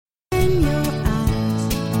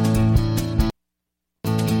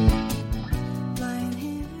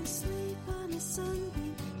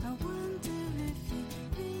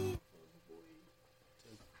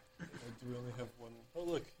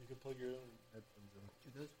headphones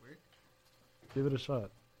in. Do those work? Give it a shot.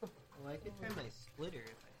 Well, I could try my splitter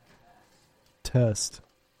if I have Test.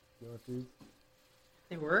 You want these?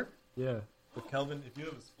 They work? Yeah. But Calvin, if you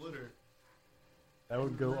have a splitter, that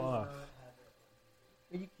would go off.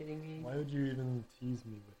 Are you kidding me? Why would you even tease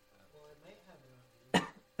me with that? Well, I might have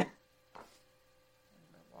it on me.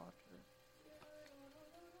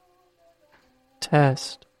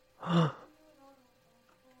 Test. Let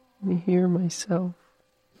me hear myself.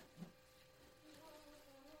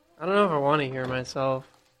 I don't know if I want to hear myself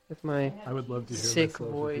with my I would love to hear sick myself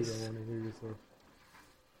voice. if you don't want to hear yourself.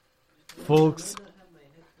 Folks,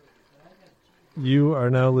 you are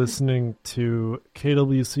now listening to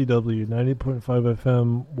KWCW 90.5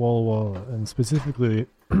 FM Walla Walla, and specifically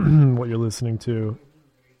what you're listening to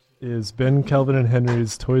is Ben, Calvin, and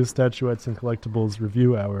Henry's Toys, Statuettes, and Collectibles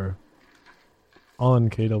Review Hour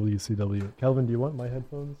on KWCW. Calvin, do you want my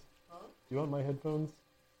headphones? Huh? Do you want my headphones?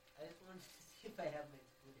 I just wanted to see if I have my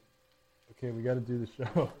splitter. Okay, we got to do the show.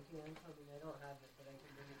 Okay, I'm coming. I don't have it, but I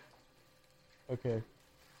can bring it. Okay.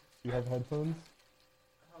 Do you have headphones?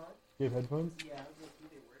 Huh? Do you have headphones? Yeah, I was like, do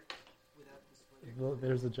they work without the splitter? Well,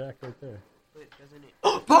 there's a jack right there. But doesn't it?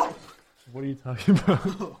 Oh! What are you talking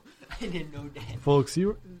about? I didn't know that. Folks,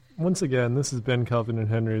 once again, this is Ben, Calvin, and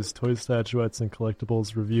Henry's Toys, Statuettes, and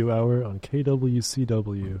Collectibles Review Hour on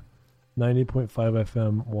KWCW 90.5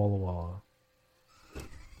 FM Walla Walla.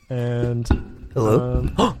 And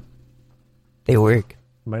Hello? They work.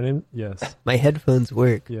 my name, yes, My headphones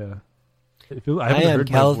work. yeah. I I haven't am heard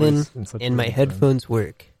my Calvin, voice in such a and my long time. headphones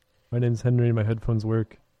work. My name's Henry, and my headphones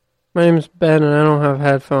work, My name's Ben, and I don't have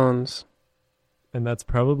headphones. and that's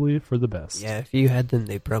probably for the best. Yeah, if you had them,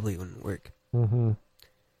 they probably wouldn't work. Mm-hmm.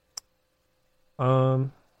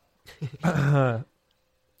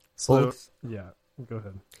 So, Folks, yeah, go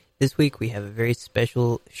ahead. this week we have a very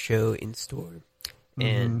special show in store.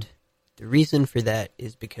 And the reason for that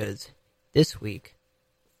is because this week,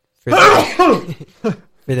 for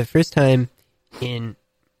the first time in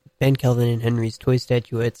Ben, Calvin, and Henry's Toy,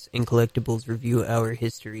 Statuettes, and Collectibles Review Hour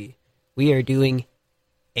history, we are doing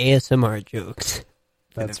ASMR jokes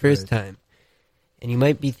for That's the first right. time. And you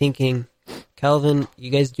might be thinking, Calvin, you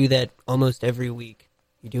guys do that almost every week.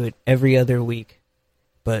 You do it every other week.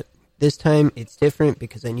 But this time it's different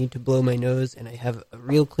because I need to blow my nose, and I have a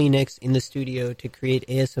real Kleenex in the studio to create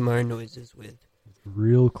ASMR noises with.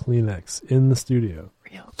 Real Kleenex in the studio.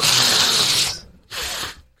 Real Kleenex.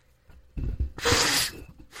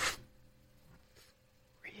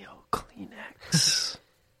 Real Kleenex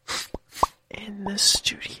in the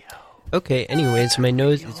studio. Okay, anyways, my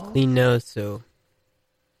nose is clean now, so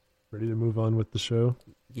Ready to move on with the show?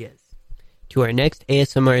 yes. To our next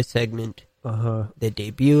ASMR segment, Uh-huh. the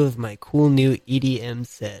debut of my cool new EDM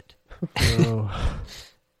set. Oh.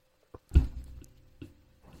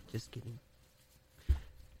 Just kidding.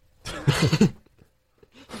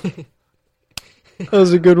 That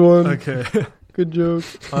was a good one. Okay. Good joke.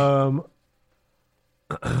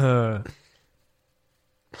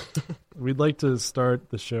 We'd like to start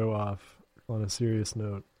the show off on a serious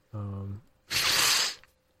note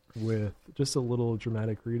with just a little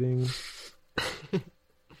dramatic reading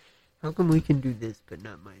How come we can do this but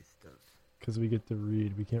not my stuff? because we get to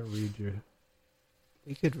read. We can't read your...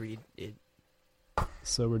 We could read it.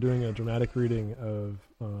 So we're doing a dramatic reading of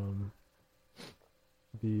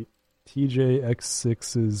the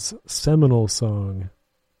TJX6's seminal song,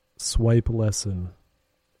 Swipe Lesson.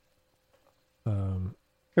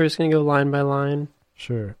 We're just going to go line by line.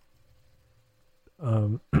 Sure.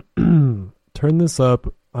 Turn this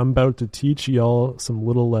up. I'm about to teach y'all some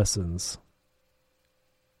little lessons.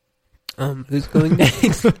 Who's going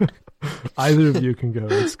next? Either of you can go.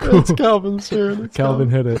 It's cool. It's Calvin's turn. It's Calvin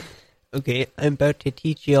hit it. Okay, I'm about to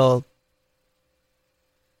teach y'all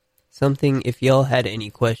something if y'all had any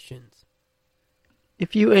questions.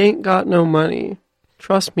 If you ain't got no money,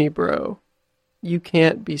 trust me, bro, you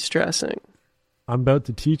can't be stressing. I'm about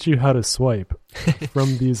to teach you how to swipe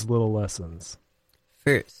from these little lessons.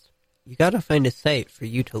 First, you gotta find a site for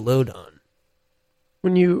you to load on.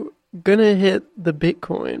 When you gonna hit the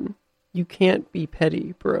Bitcoin, you can't be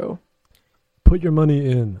petty, bro. Put your money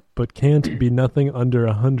in, but can't be nothing under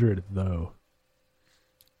 100, though.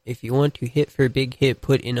 If you want to hit for a big hit,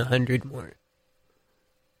 put in 100 more.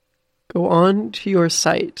 Go on to your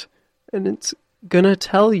site, and it's gonna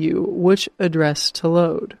tell you which address to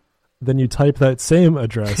load. Then you type that same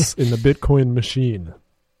address in the Bitcoin machine.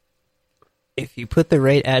 If you put the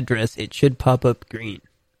right address, it should pop up green.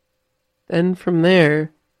 Then from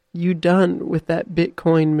there, you done with that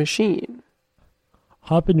Bitcoin machine.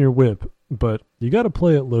 Hop in your whip, but you gotta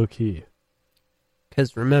play it low-key.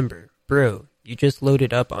 'Cause remember, bro, you just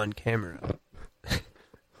loaded up on camera.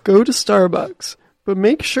 Go to Starbucks, but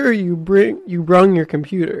make sure you brung your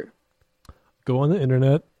computer. Go on the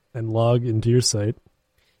internet and log into your site.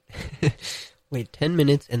 Wait 10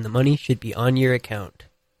 minutes and the money should be on your account.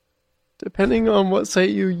 Depending on what site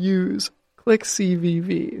you use, click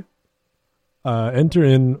CVV. Enter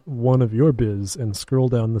in one of your biz and scroll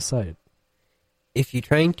down the site. If you're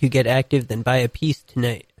trying to get active, then buy a piece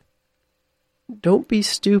tonight. Don't be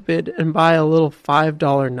stupid and buy a little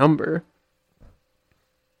 $5 number.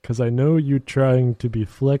 Because I know you trying to be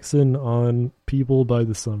flexing on people by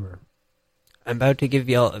the summer. I'm about to give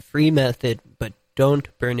y'all a free method, but don't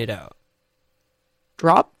burn it out.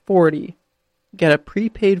 Drop 40. Get a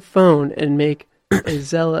prepaid phone and make a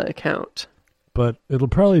Zella account. But it'll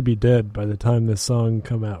probably be dead by the time this song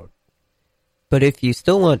come out. But if you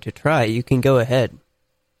still want to try, you can go ahead.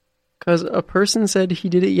 Because a person said he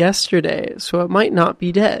did it yesterday, so it might not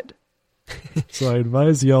be dead. So I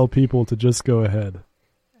advise y'all people to just go ahead.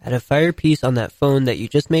 Add a fire piece on that phone that you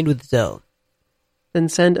just made with Zelle. Then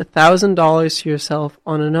send $1,000 to yourself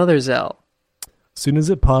on another Zelle. Soon as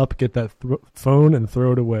it pop, get that phone and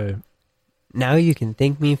throw it away. Now you can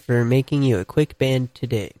thank me for making you a quick band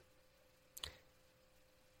today.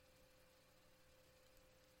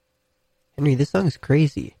 Henry, this song's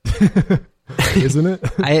crazy. Isn't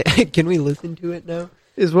it? Can we listen to it now?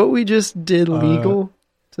 Is what we just did legal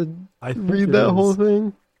to I think read it that is. whole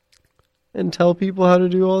thing and tell people how to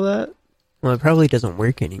do all that? Well, it probably doesn't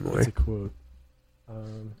work anymore. That's a quote.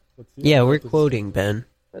 Let's see Yeah, what we're this- quoting, Ben.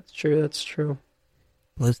 That's true, that's true.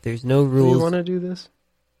 Plus, there's no Do rules. you want to do this?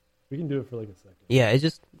 We can do it for like a second. Yeah, I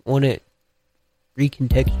just want to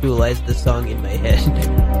recontextualize the song in my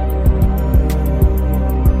head.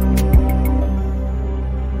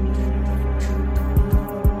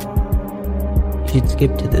 You should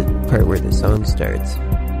skip to the part where the song starts.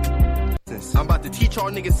 I'm about to teach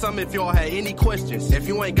y'all niggas something if y'all had any questions. If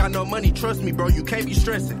you ain't got no money, trust me, bro, you can't be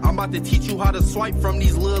stressing. I'm about to teach you how to swipe from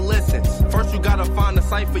these little lessons. First, you gotta find a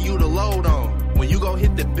site for you to load on. When you go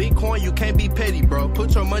hit the Bitcoin, you can't be petty, bro.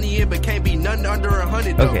 Put your money in, but can't be nothing under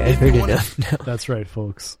 100, though. Okay, I If heard you wanna- enough now. That's right,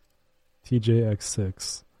 folks.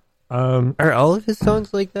 TJX6. Are all of his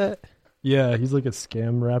songs like that? Yeah, he's like a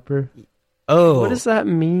scam rapper. Oh, What does that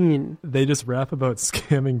mean? They just rap about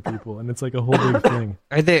scamming people, and it's like a whole big thing.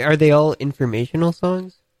 are they all informational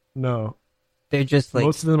songs? No, They're just like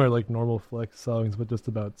most of them are like normal flex songs, but just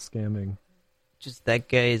about scamming, just that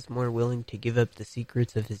guy is more willing to give up the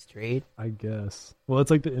secrets of his trade. I guess. Well,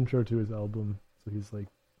 it's like the intro to his album, so he's like,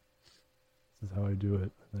 "This is how I do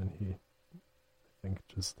it," and then he, I think,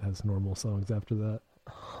 just has normal songs after that.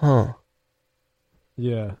 Huh.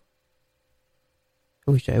 Yeah,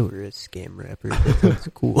 I wish I were a scam rapper. That sounds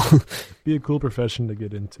cool. be a cool profession to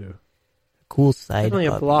get into. Cool side Definitely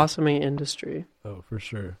a hobby. blossoming industry. Oh, for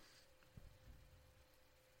sure.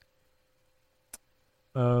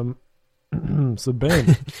 So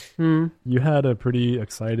Ben, you had a pretty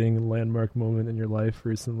exciting landmark moment in your life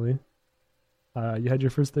recently. You had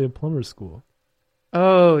your first day of plumber school.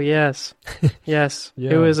 Oh, yes. Yes.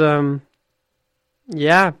 Yeah. It was,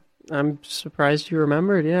 yeah. I'm surprised you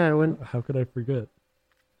remembered. Yeah, I went. How could I forget?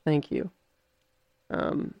 Thank you. Do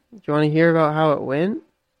you want to hear about how it went?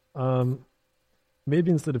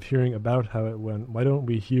 Maybe instead of hearing about how it went, why don't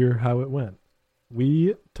we hear how it went?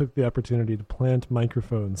 We took the opportunity to plant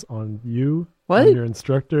microphones on you What? and your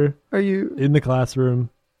instructor Are you in the classroom.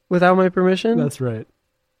 without my permission? That's right.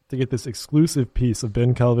 To get this exclusive piece of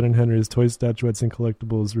Ben, Calvin, and Henry's Toys, Statuettes, and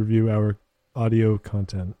Collectibles review our audio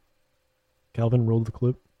content. Calvin, roll the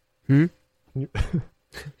clip. Hmm?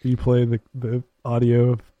 You play the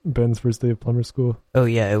audio of Ben's first day of plumber school. Oh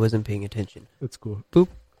yeah, I wasn't paying attention. It's cool.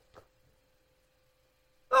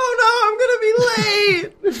 Oh no, I'm gonna be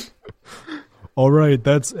late. All right,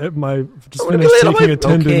 that's at my just I'm gonna finished be late on taking my-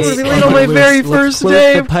 attendance. Okay. I'm gonna be on late the on my list. very Let's first close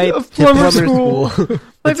day the pipe of to plumber plumber school.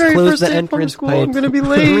 My Let's very close first the day of plumber entrance school. I'm pipes. gonna be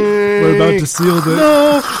late. We're about to seal the.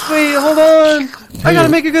 No, wait, hold on. I gotta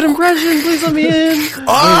make a good impression. Please let me in.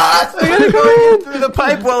 Ah! I gotta go in. through the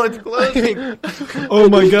pipe while it's closing. Oh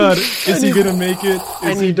my God! Is he gonna make it?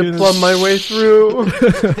 I Is he need to gonna- plumb my way through.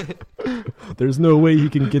 There's no way he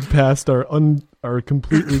can get past our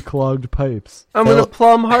completely clogged pipes. I'm gonna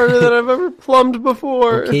plumb harder than I've ever plumbed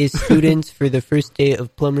before. Okay, students, for the first day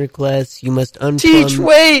of plumber class, you must unplumb Teach,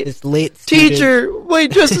 wait! this late student. Teacher,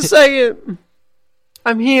 wait just a second.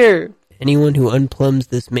 I'm here. Anyone who unplumbs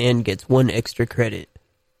this man gets 1 extra credit.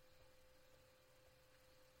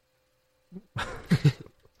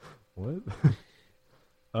 What?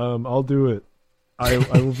 I'll do it. I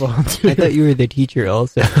will volunteer. I thought you were the teacher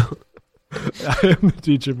also. I am the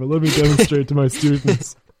teacher, but let me demonstrate to my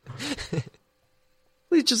students.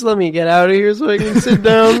 Please just let me get out of here so I can sit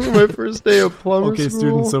down for my first day of plumber Okay, school.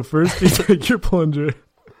 students, so first you take your plunger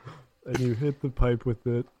and you hit the pipe with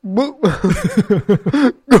it.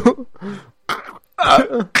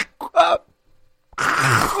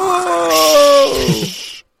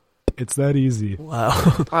 It's that easy.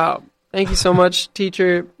 Wow. Wow. Thank you so much,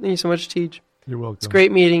 teacher. Thank you so much, Teach. You're welcome. It's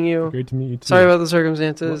great meeting you. Great to meet you too. Sorry about the Well,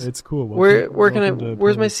 circumstances. it's cool. Where can welcome to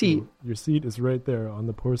where's my public seat? school. Your seat is right there on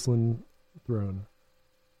the porcelain throne.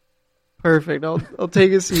 Perfect. I'll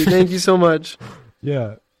take a seat. Thank you so much.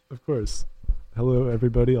 Yeah, of course. Hello,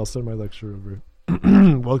 everybody. I'll start my lecture over.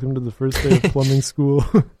 Welcome to the first day of plumbing school,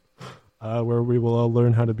 where we will all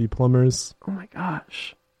learn how to be plumbers. Oh my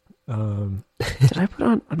gosh. Um, Did I put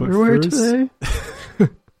on underwear first- today?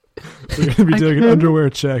 we're going to be I doing an can't- underwear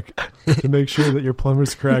check to make sure that your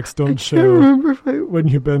plumber's cracks I don't can't show remember if I when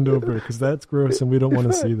you bend over, because that's gross and we don't want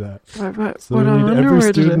to see that. So put we on need every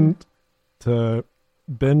underwear today. student to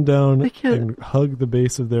bend down I can't- and hug the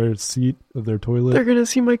base of their seat of their They're toilet, gonna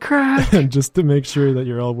see my crack. and just to make sure that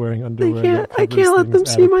you're all wearing They underwear. can't. that I covers can't let them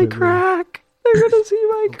things see my adequately. crack. They're gonna see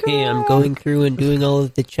my crack. Okay, I'm going through and doing all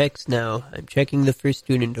of the checks now. I'm checking the first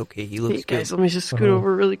student. Okay, he looks Hey guys, good. let me just scoot Uh-huh.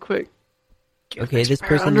 over really quick. Do you have an Okay, extra this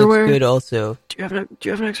pair of person underwear? looks good also. Do you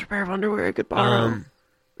have an extra pair of underwear I could borrow?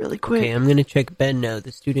 Really quick. Okay, I'm gonna check Ben now,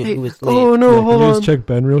 the student Hey, who was late. oh Yeah, no, can hold you on. just check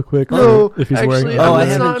Ben real quick? No, if he's actually, wearing. Oh, I I'm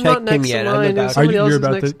haven't not checked next him to yet. mine. I'm If about to. Are somebody you, else you're is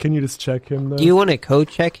about next- to? Can you just check him though? Do you want to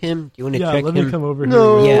co-check him? Do you want to Yeah, check let him? me come over here.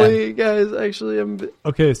 No, Yeah. wait, guys. Actually,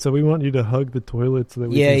 Okay, so we want you to hug the toilet so that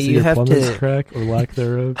we Yeah, can see you your have plumber's to- crack or lack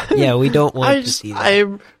thereof. Yeah, we don't want to see that.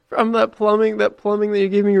 I'm from that plumbing that you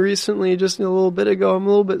gave me recently, just a little bit ago. I'm a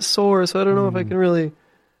little bit sore, so I don't know if I can really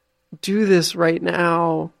do this right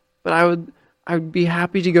now. But I would be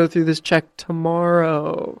happy to go through this check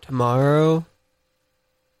tomorrow. Tomorrow?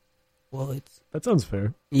 Well, That sounds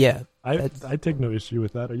fair. yeah, I take no issue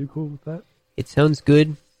with that. Are you cool with that? it sounds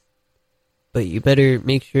good, but you better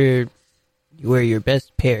make sure you wear your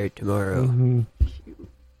best pair tomorrow. Mhm.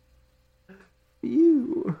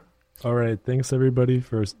 Ew. All right. Thanks everybody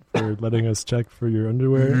for letting us check for your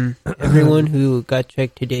underwear. Mhm. Everyone who got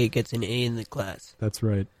checked today gets an A in the class. That's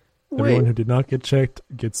right. Wait, Everyone who did not get checked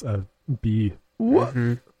gets a B what?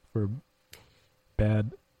 Mhm. for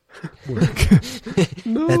bad work.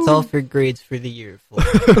 No. That's all for grades for the year. Wait.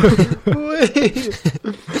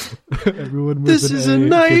 Everyone with This an is A a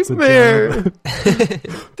gets nightmare. job.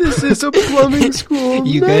 This is a plumbing school.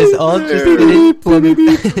 You guys all just nightmare. finished plumbing.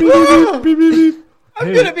 I'm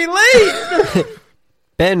Hey. gonna be late.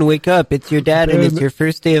 Ben, wake up. It's your dad and it's Ben. your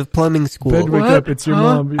first day of plumbing school. Ben, wake What? up! It's your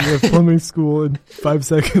Huh? mom. You have plumbing school in 5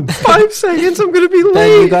 seconds. 5 seconds. I'm gonna be Ben,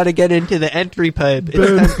 you late. gotta get into the entry pipe. It's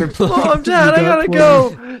Ben. time for plumbing. Mom, Dad, I You gotta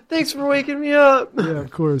got go. Thanks for waking me up. Yeah,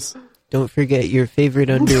 of course. Don't forget your favorite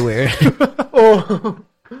underwear. Oh,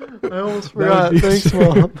 I almost forgot. be Thanks,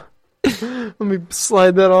 sure. Mom. Let me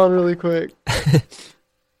slide that on really quick.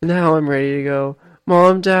 Now I'm ready to go.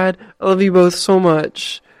 Mom, Dad, I love you both so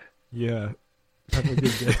much. Yeah. Have a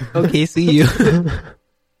good day. Okay, see you.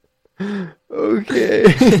 Okay.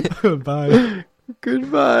 Bye.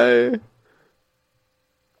 Goodbye.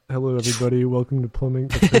 Hello, everybody. Welcome to Plumbing.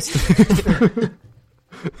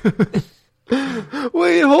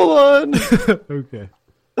 Wait, hold on. Okay.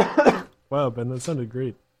 Wow, Ben, that sounded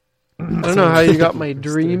great. I don't know how you got my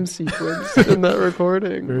dream sequence in that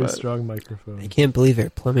recording. Very but- strong I microphone. can't believe our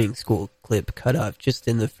plumbing school clip cut off just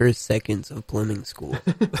in the first seconds of plumbing school.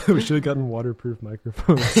 We should have gotten waterproof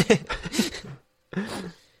microphones.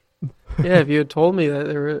 Yeah, if you had told me that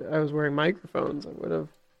I was wearing microphones, I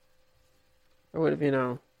would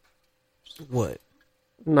have, What?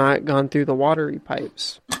 not gone through the watery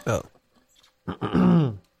pipes. Oh.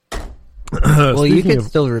 Well, you Speaking can of,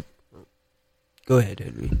 still... Go ahead,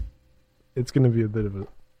 Henry. it's going to be a bit of a.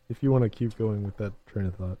 If you want to keep going with that train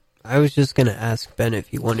of thought. I was just going to ask Ben if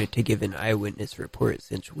he wanted to give an eyewitness report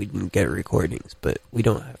since we didn't get recordings, but we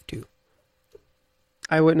don't have to.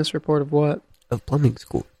 Eyewitness report of what? Of plumbing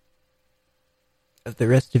school. Of the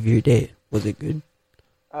rest of your day. Was it good?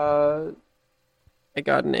 I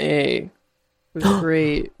got an A. It was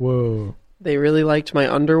great. Whoa, They really liked my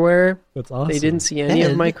underwear. that's awesome. They didn't see any of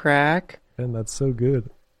Ben. my crack. And that's so good.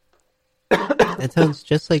 That sounds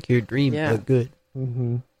just like your dream, Yeah. but good.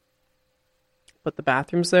 Mm-hmm. But the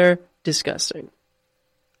bathrooms there, disgusting.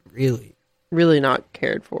 Really. Really not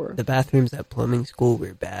cared for. The bathrooms at plumbing school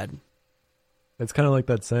were bad. It's kind of like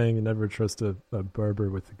that saying, you never trust a barber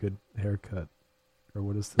with a good haircut. Or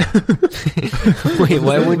what is that? Wait,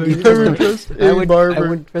 why wouldn't you Never trust trust a a barber. I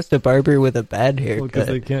wouldn't trust a barber with a bad Well, because haircut.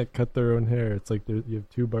 they can't cut their own hair. It's like you have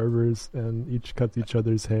 2 barbers and each cuts each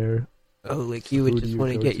other's hair. Oh, like you would Who do just you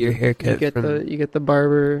want to go get to? your haircut from... You get the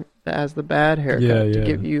barber that has the bad haircut Yeah, to yeah.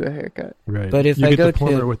 give you a haircut. Right. But if you I get go the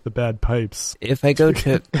plumber to- with the bad pipes If I go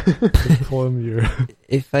to to plumb your...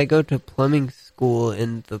 if I go to plumbing school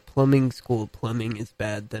and the plumbing school plumbing is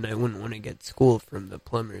bad, then I wouldn't want to get school from the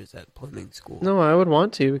plumbers at plumbing school. No, I would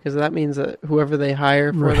want to, because that means that whoever they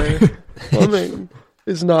hire for Right. their plumbing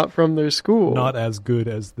is not from their school. Not as good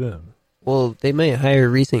as them. Well, they might hire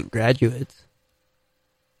recent graduates.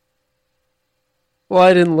 Well,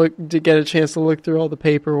 I didn't look to get a chance to look through all the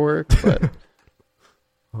paperwork, but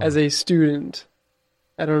as a student,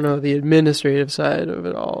 I don't know the administrative side of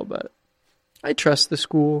it all, but I trust the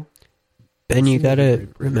school. Ben, you Seems like a gotta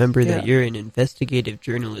great place. remember that Yeah. you're an investigative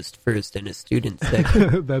journalist first and a student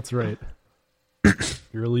second. That's right.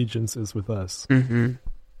 Your allegiance is with us. Mm-hmm.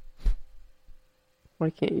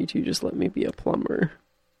 Why can't you two just let me be a plumber?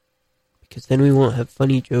 Because then we won't have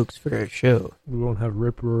funny jokes for our show. We won't have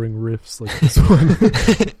rip-roaring riffs like this one.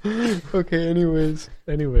 Okay, anyways.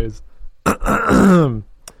 Anyways,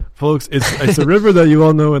 folks, it's a river that you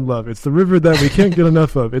all know and love. It's the river that we can't get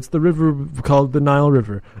enough of. It's the river called the Nile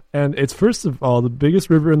River. And it's, first of all, the biggest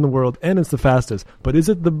river in the world, and it's the fastest. But is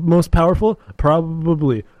it the most powerful?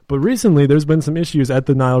 Probably. But recently, there's been some issues at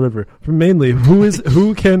the Nile River. Mainly, who is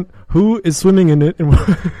swimming in it, and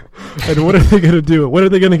and what are they going to do? What are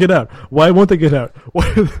they going to get out? Why won't they get out?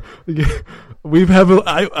 We have an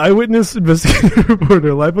eyewitness investigative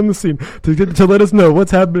reporter live on the scene to let us know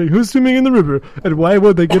what's happening, who's swimming in the river, and why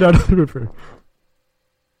won't they get out of the river.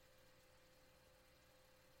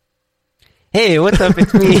 Hey, what's up?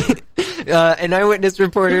 It's me, an eyewitness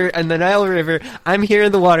reporter on the Nile River. I'm here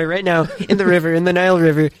in the water right now, in the river, in the Nile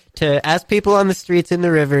River, to ask people on the streets in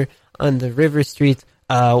the river, on the river streets,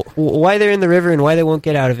 why they're in the river and why they won't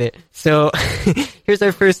get out of it. So, here's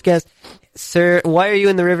our first guest. Sir, why are you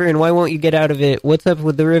in the river and why won't you get out of it? What's up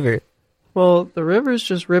with the river? Well, the river's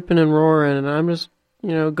just ripping and roaring, and I'm just,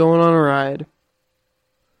 going on a ride.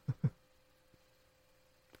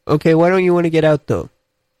 Okay, why don't you want to get out, though?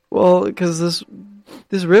 Well, because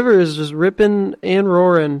this river is just ripping and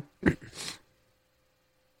roaring,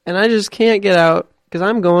 and I just can't get out because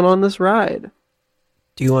I'm going on this ride.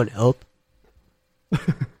 Do you want help?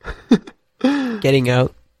 Getting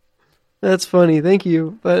out? That's funny, thank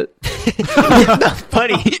you, but It's not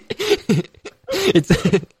funny. It's...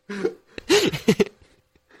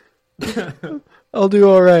 I'll do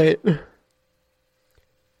all right.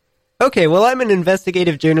 Okay, well, I'm an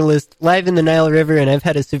investigative journalist live in the Nile River, and I've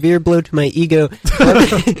had a severe blow to my ego.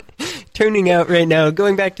 Turning out right now.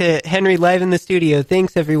 Going back to Henry live in the studio.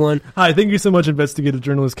 Thanks, everyone. Hi, thank you so much, investigative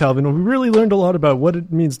journalist Calvin. We really learned a lot about what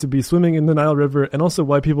it means to be swimming in the Nile River and also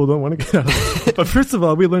why people don't want to get out of it. But first of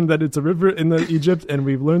all, we learned that it's a river in Egypt, and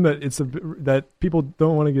we've learned that that people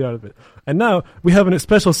don't want to get out of it. And now we have a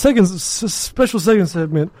special second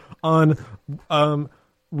segment on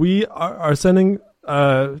we are sending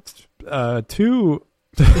two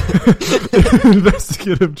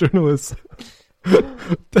investigative journalists.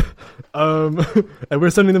 And we're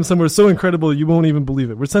sending them somewhere so incredible you won't even believe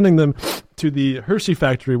it. We're sending them to the Hershey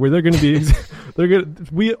factory where they're going to be.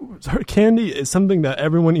 Candy is something that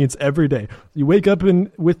everyone eats every day. You wake up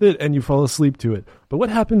with it and you fall asleep to it. But what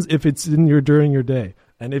happens if it's during your day?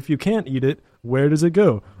 And if you can't eat it, where does it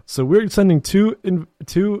go? So we're sending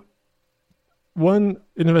one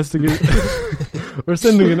investigative. We're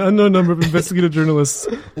sending an unknown number of investigative journalists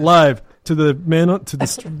live to the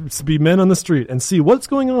be men on the street and see what's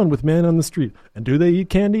going on with men on the street, and do they eat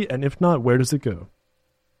candy, and if not, where does it go?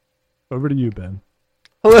 Over to you, Ben.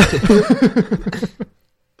 Hello,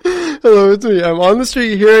 it's me. I'm on the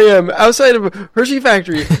street. Here I am outside of a Hershey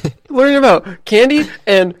factory, learning about candy,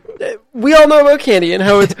 and we all know about candy and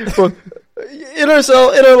how it's both in our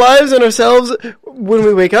lives and ourselves when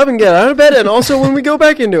we wake up and get out of bed, and also when we go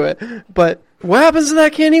back into it. But what happens to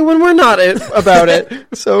that candy when we're not about it?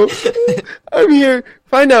 So I'm here,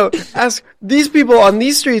 find out, ask these people on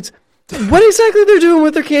these streets what exactly they're doing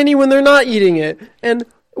with their candy when they're not eating it, and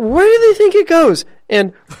where do they think it goes,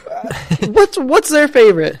 and what's their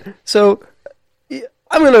favorite. So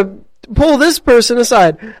I'm gonna pull this person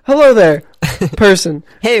aside. Hello there, person.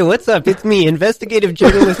 Hey, what's up? It's me, investigative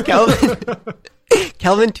journalist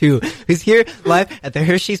Calvin 2, who's here live at the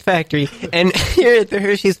Hershey's factory. And here at the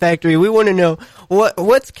Hershey's factory, we want to know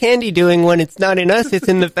what's candy doing when it's not in us, it's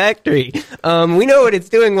in the factory. We know what it's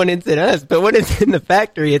doing when it's in us, but when it's in the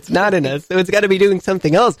factory, it's not in us. So it's got to be doing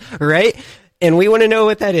something else, right? And we want to know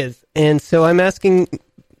what that is. And so I'm asking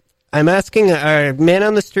our man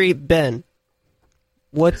on the street, Ben,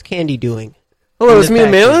 what's candy doing? Hello, it's me, a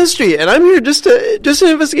man on the street, and I'm here just to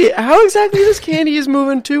investigate how exactly this candy is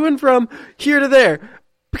moving to and from here to there.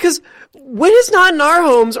 Because when it's not in our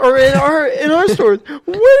homes or in our stores,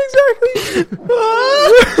 what exactly?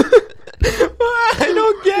 I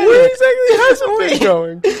don't get Where it. exactly has it been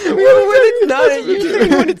going?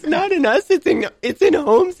 When it's not in us, it's in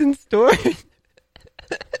homes and stores.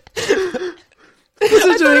 I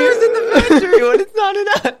thought it was in the factory when it's not in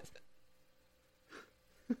us.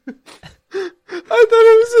 I thought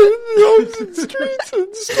it was in homes and streets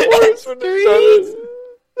and stores when it's not in.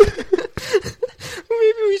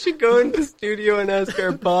 Maybe we should go into the studio and ask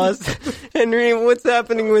our boss, Henry, what's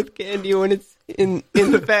happening with candy when it's in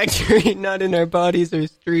the factory, not in our bodies or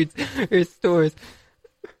streets or stores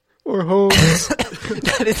Or homes.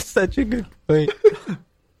 That is such a good point.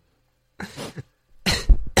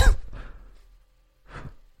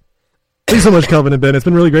 Thanks so much, Calvin and Ben. It's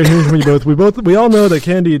been really great hearing from you both. We all know that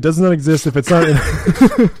candy does not exist if it's not in.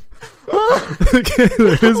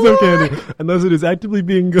 There is no candy unless it is actively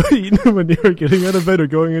being eaten when you are getting out of bed or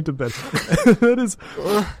going into bed. That is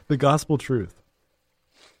the gospel truth.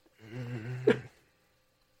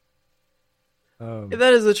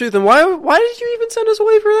 That is the truth. And why did you even send us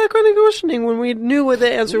away for that kind of questioning when we knew what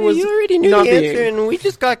the answer was? You already knew not the answer, being? and we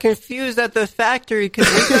just got confused at the factory because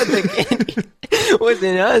we thought the candy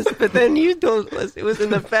wasn't us, but then you told us it was in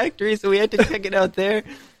the factory, so we had to check it out there.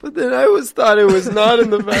 But then I thought it was not in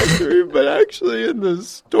the factory, but actually in the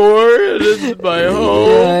store and in my home.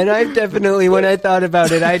 Yeah, and I've definitely, when I thought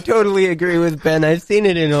about it, I totally agree with Ben. I've seen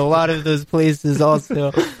it in a lot of those places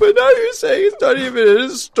also. But now you're saying it's not even in a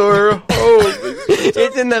store or home.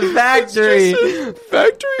 It's in the factory. It's just in the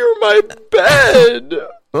factory or my bed.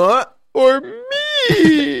 What? Or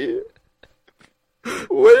me.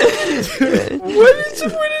 What is it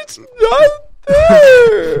when it's not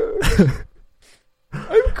there?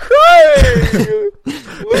 I'm crying.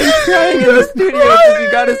 I'm crying in the studio because you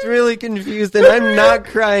got us really confused, and I'm not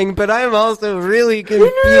crying, but I'm also really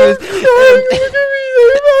confused. Look at me, I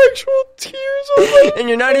have actual tears on my And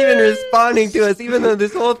you're not even responding to us, even though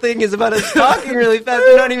this whole thing is about us talking really fast.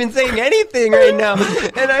 You're not even saying anything right now.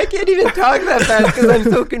 And I can't even talk that fast because I'm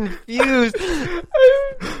so confused.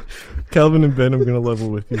 Calvin and Ben, I'm going to level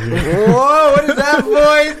with you here. Whoa, what is that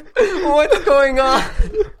voice? What's going on?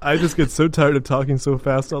 I just get so tired of talking so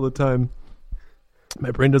fast all the time.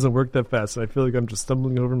 My brain doesn't work that fast, and I feel like I'm just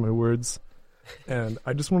stumbling over my words. And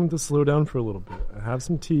I just wanted to slow down for a little bit, have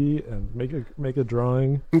some tea, and make a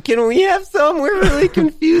drawing. Can we have some? We're really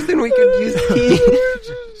confused, and we could use tea.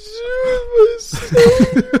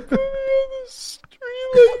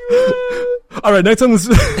 All right, next on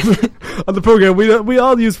on the program, we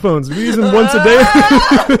all use phones. We use them once a day.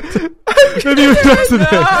 Maybe even twice a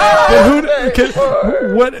day.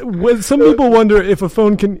 But what some people wonder if a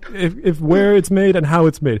phone can, if where it's made and how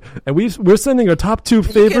it's made. And we're sending our top 2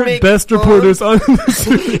 favorite, best reporters on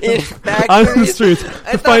the streets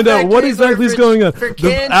to find out what exactly is going on.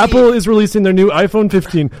 Apple is releasing their new iPhone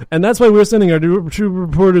 15, and that's why we're sending our two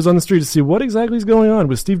reporters on the street to see what exactly is going on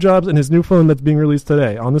with Steve Jobs and his new phone that's being released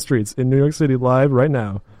today on the streets in New York City, live right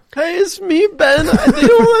now. Hey, it's me, Ben. They don't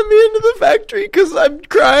let me into the factory because I'm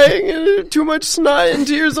crying and too much snot and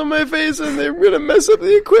tears on my face, and they're going to mess up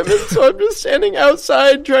the equipment, so I'm just standing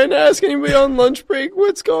outside trying to ask anybody on lunch break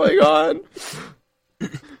what's going on.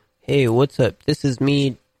 Hey, what's up? This is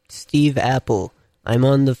me, Steve Apple. I'm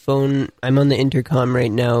on the phone. I'm on the intercom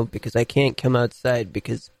right now because I can't come outside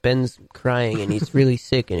because Ben's crying and he's really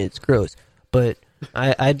sick and it's gross. But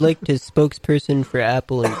I'd like to spokesperson for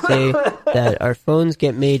Apple and say that our phones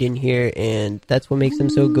get made in here, and that's what makes them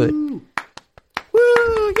so good. Woo!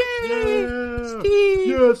 Yay! Yeah. Steve!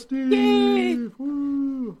 Yeah, Steve! Yay!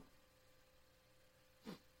 Woo.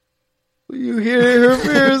 You hear her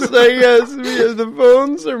first, I guess, because the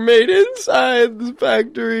phones are made inside the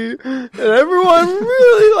factory, and everyone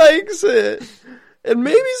really likes it. And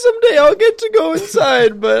maybe someday I'll get to go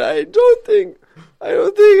inside, but I don't think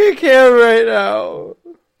I can right now.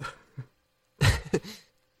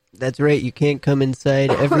 That's right, you can't come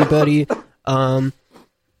inside. Everybody,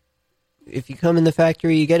 if you come in the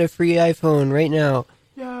factory, you get a free iPhone right now.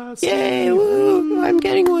 Yeah, Yay, Steve. woo, I'm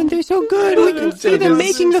getting one. They're so good. We can see Take them a-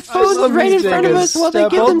 making the let phones me right in take front of a us while they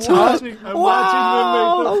step give them up. to us. I'm watching them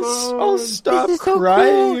make the I'll phones. stop This is so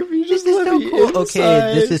crying cool. if you This just is let so me cool. inside.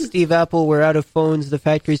 Okay, this is Steve Apple. We're out of phones. The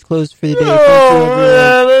factory's closed for the day. Oh, Thank you, everyone.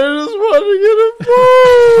 man, I just want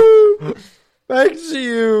to get a phone. Back to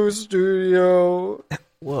you, studio.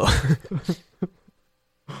 Whoa.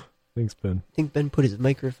 Thanks, Ben. I think Ben put his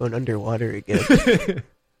microphone underwater again.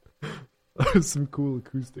 That was some cool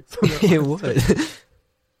acoustics. on that It one. was.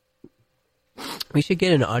 We should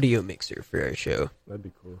get an audio mixer for our show. That'd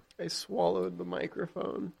be cool. I swallowed the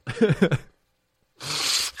microphone.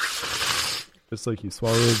 Just like you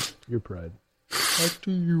swallowed your pride. Back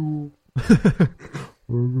to you.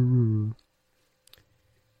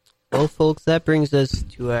 Well, folks, that brings us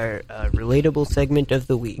to our relatable segment of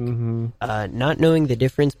the week. Mm-hmm. Not knowing the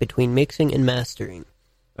difference between mixing and mastering.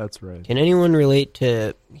 That's right. Can anyone relate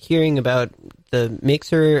to hearing about the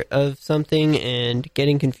mixer of something and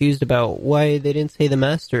getting confused about why they didn't say the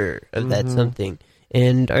master of that something?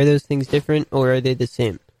 And are those things different, or are they the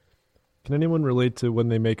same? Can anyone relate to when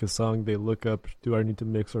they make a song, they look up, do I need to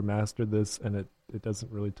mix or master this? And it doesn't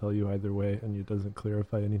really tell you either way, and it doesn't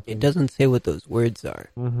clarify anything. It doesn't say what those words are.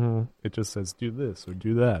 Mm-hmm. It just says, do this or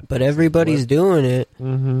do that. But everybody's doing it.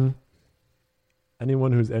 Mm-hmm.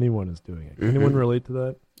 Anyone who's anyone is doing it. Can anyone relate to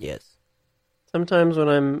that? Yes. Sometimes when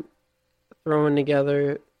I'm throwing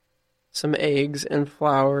together some eggs and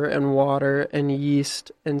flour and water and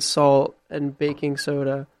yeast and salt and baking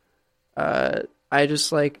soda, I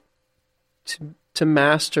just like to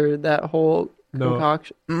master that whole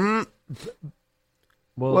concoction.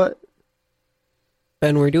 Well, What?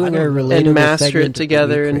 Ben, we're doing I our don't know. relatable And master segment it of the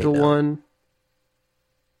together week into right now. one.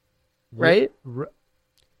 Right?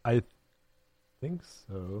 I think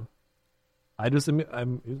so. I just is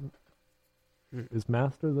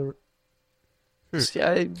master the See,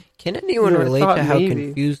 I Can anyone Yeah, I relate thought to how maybe.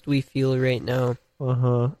 confused we feel right now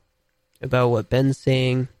uh-huh. about what Ben's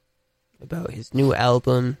saying, about his new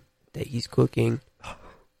album that he's cooking?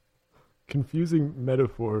 Confusing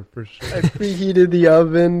metaphor for sure. I preheated the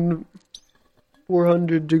oven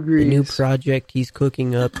 400 The degrees. new project he's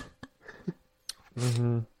cooking up.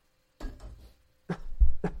 Mm-hmm.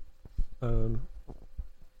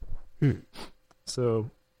 So,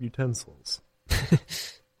 utensils.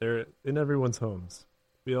 They're in everyone's homes.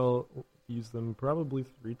 We all use them probably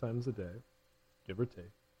 3 times a day, give or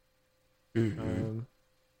take.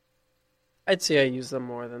 I'd say I use them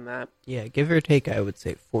more than that. Yeah, give or take, I would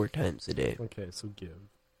say 4 times a day. Okay, so give.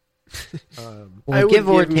 I Well, would give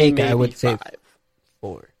or me take, I maybe would say 5.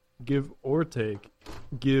 4. Give or take.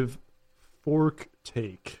 Give fork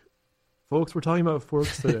take. Folks, we're talking about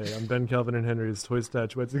forks today. I'm Ben Calvin and Henry's Toy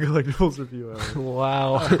Statuettes and Collectibles Review Hour.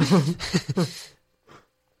 Wow.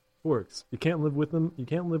 Forks. You can't live with them. You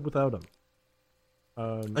can't live without them.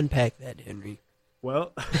 Unpack that, Henry.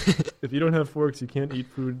 Well, if you don't have forks, you can't eat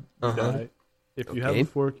food. You die. If you have Okay. a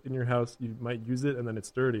fork in your house, you might use it, and then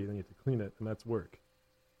it's dirty, and then you have to clean it, and that's work.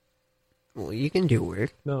 Well, you can do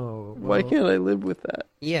work. No. Why can't I live with that?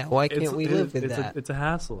 Yeah, why can't we live with it's that? it's a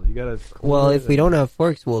hassle. You gotta. Well, clean if it we and- don't have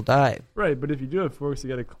forks, we'll die. Right, but if you do have forks, you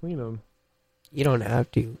gotta clean them. You don't have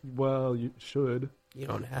to. Well, you should. You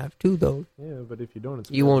don't have to, though. Yeah, but if you don't, it's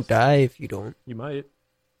You won't gross. die if you don't. You might.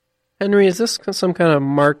 Henry, is this some kind of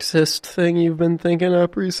Marxist thing you've been thinking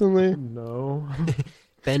up recently? No.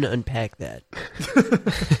 Ben, unpack that.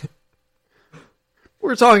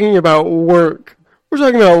 We're talking about work. We're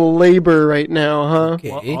talking about labor right now, huh?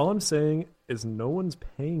 Okay. Well, all I'm saying is no one's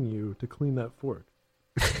paying you to clean that fork.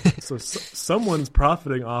 So someone's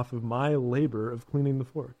profiting off of my labor of cleaning the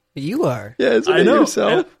fork. You are. Yeah, isn't I it know.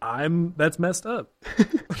 yourself? and that's messed up.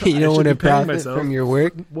 You don't want should to be paying profit myself. from your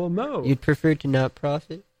work? Well, no. You'd prefer to not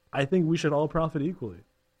profit? I think we should all profit equally.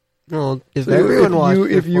 Well, if So everyone washed their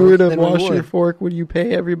if you were forks, to then we wash your would. fork, would you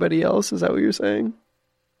pay everybody else? Is that what you're saying?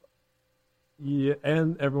 Yeah,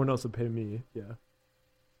 and everyone else would pay me. Yeah.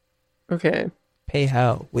 Okay. Pay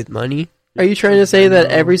how? With money? Are you trying to say that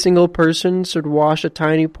No. every single person should wash a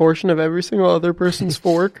tiny portion of every single other person's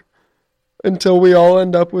fork until we all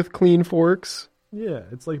end up with clean forks? Yeah,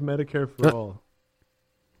 it's like Medicare for all.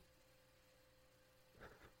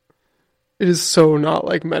 It is so not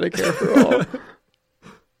like Medicare for all.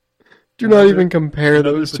 Do not even compare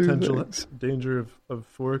Another those two potential things. danger of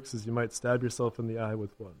forks is you might stab yourself in the eye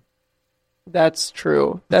with one. That's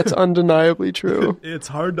true. That's undeniably true. It's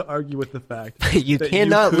hard to argue with the fact. You that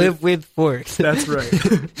cannot could- live with forks. That's right.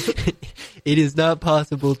 It is not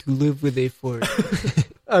possible to live with a fork.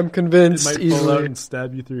 I'm It convinced might fall out easily. and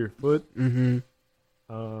stab you through your foot.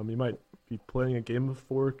 Mm-hmm. You might be playing a game of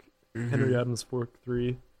fork, Henry Adams Fork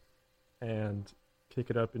 3, and kick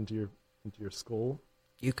it up into your skull.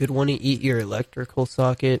 You could want to eat your electrical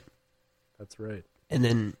socket That's right. and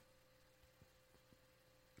then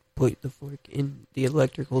put the fork in the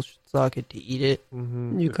electrical socket to eat it.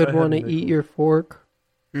 Mm-hmm. You could want to eat your fork,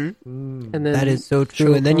 and then That is so true.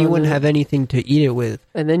 choke And then you on wouldn't it, have anything to eat it with.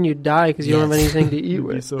 and then you die because you don't have Yes. anything to eat You'd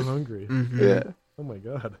be with. so hungry. Mm-hmm. Yeah, Oh my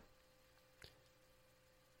god.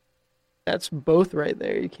 that's both right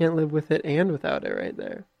there. You can't live with it and without it right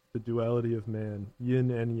there. The duality of man,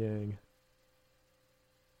 yin and yang.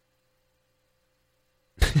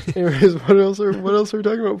 Anyways, what else are we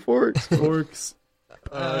talking about? Forks. Forks.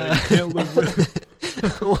 You can't live with.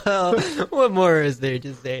 Well, what more is there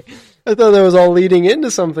to say? I thought that was all leading into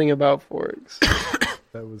something about forks.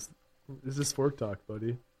 This is fork talk,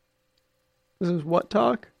 buddy. This is what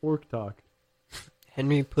talk? Fork talk.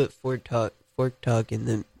 Henry put fork talk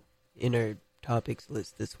in our topics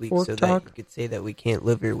list this week Fork so talk? that you could say that we can't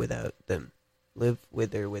live with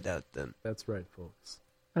or without them. That's right, folks.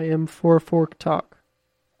 I am for fork talk.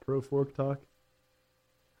 Pro fork talk.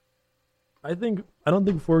 I don't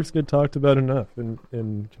think forks get talked about enough in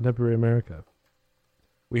contemporary America.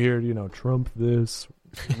 We hear, Trump this,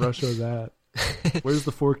 Russia that. Where's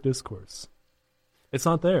the fork discourse? It's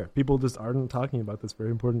not there. People just aren't talking about this very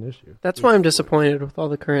important issue. That's why I'm disappointed with all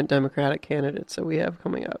the current Democratic candidates that we have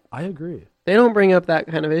coming up. I agree. They don't bring up that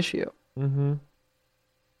kind of issue. Mm-hmm.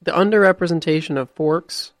 The underrepresentation of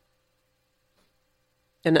forks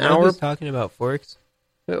in We're our... just talking about forks.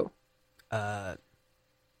 Who? Uh,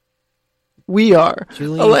 We are.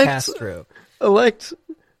 Julian Castro. Elect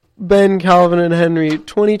Ben, Calvin, and Henry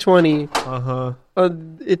 2020. Uh-huh.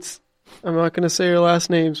 I'm not going to say your last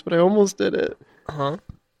names, but I almost did it. Huh?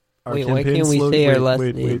 Our Wait, why campaign can't we slogan- say our wait, last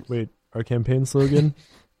wait, names? Wait. Our campaign slogan,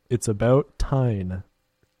 it's about time.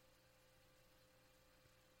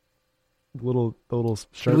 The little Should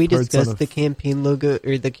sharp we parts discuss on the campaign logo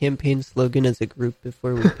or the campaign slogan as a group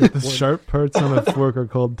before we pick the one? sharp parts on a fork are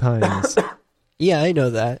called tines. Yeah, I know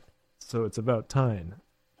that. So it's about time.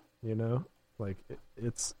 Like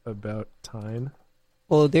it's about time.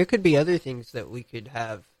 Well, there could be other things that we could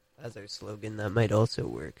have as our slogan that might also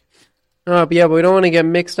work. But we don't want to get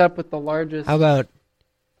mixed up with the largest. How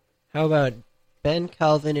about Ben,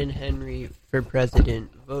 Calvin, and Henry for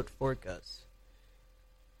president? Vote for Gus.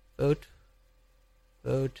 Vote.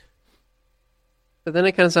 But then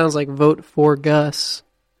it kind of sounds like vote for Gus.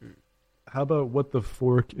 How about what the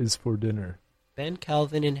fork is for dinner? Ben,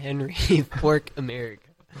 Calvin, and Henry fork America.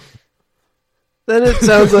 Then it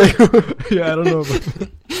sounds like Yeah, I don't know. About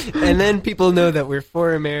And then people know that we're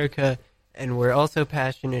for America and we're also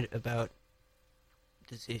passionate about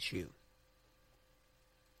this issue.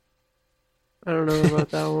 I don't know about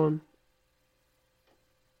that one.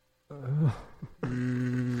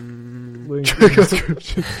 link in the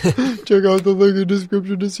description. Check out the link in the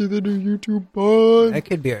description to see the new YouTube pod. That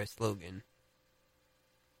could be our slogan.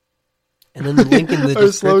 And then the link in the Our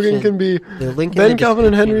description. slogan can be the link in Ben, the Calvin,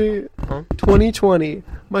 and description. Henry Huh? 2020.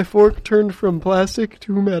 My fork turned from plastic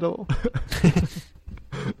to metal.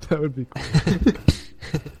 That would be cool.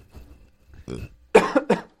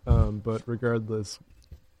 But regardless,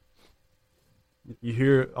 you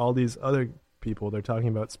hear all these other people, they're talking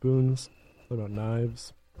about spoons, about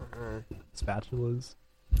knives, spatulas.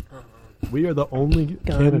 We are the only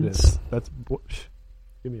candidates.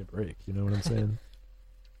 Give me a break, you know what I'm saying?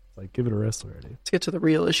 Like, give it a rest already. Let's get to the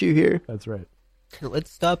real issue here. That's right.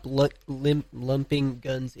 Let's stop lumping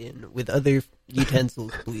guns in with other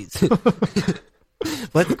utensils, please.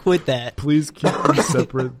 Let's quit that. Please keep them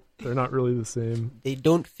separate. They're not really the same. They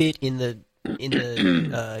don't fit in the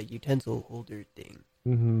utensil holder thing.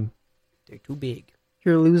 Mm-hmm. They're too big.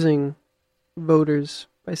 You're losing voters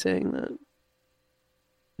by saying that.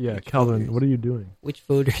 Yeah, Which Calvin, voters? what are you doing? Which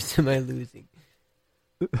voters am I losing?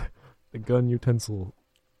 The gun utensil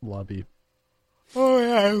lobby Oh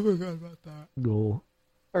yeah, I forgot about that. goal.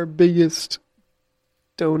 Our biggest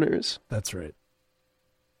donors. That's right.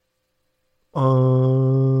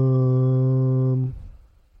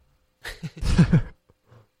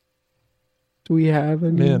 Do we have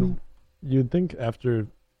any? Man, you'd think after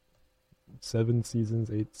 7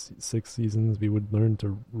 seasons, 6 seasons, we would learn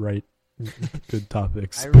to write good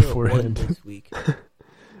topics I wrote one beforehand. this week.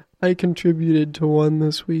 I contributed to one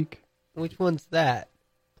this week. Which one's that?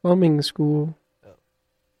 Plumbing school.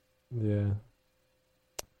 Yeah.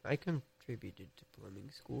 I contributed to plumbing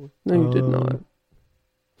school. No, you did not.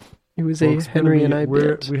 It was Well, a it's gonna Henry be- and I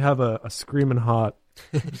bit. We have a screaming hot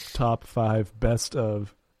top 5 best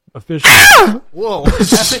of official. Whoa, that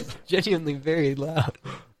was genuinely very loud.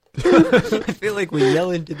 I feel like we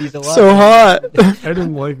yell into these a lot. So hot. I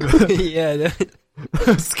didn't like that. Yeah.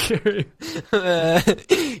 That's scary.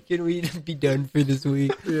 Can we be done for this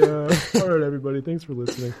week? Yeah. All right, everybody. Thanks for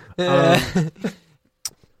listening.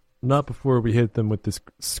 Not before we hit them with this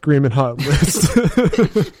screaming hot list.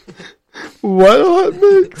 What hot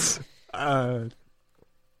mix?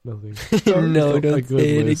 Nothing. No, A don't good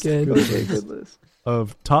say it list. again. Good Okay, list. good list.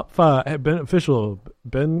 Of top 5 official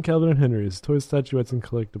Ben, Calvin, and Henry's toy statuettes and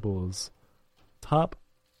collectibles. Top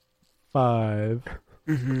 5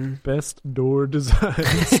 Mm-hmm. best door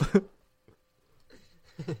designs.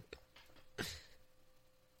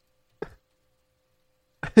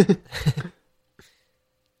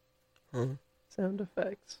 Sound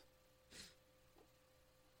effects.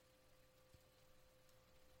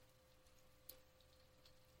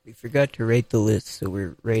 We forgot to rate the list, so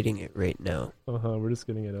we're rating it right now. We're just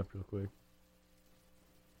getting it up real quick.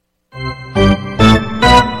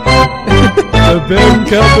 The Ben,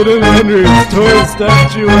 Calvin, and Henry's Toy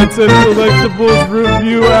Statuettes and Collectibles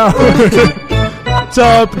Review Hour.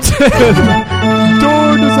 Top 10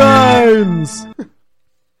 door designs.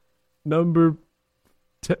 Number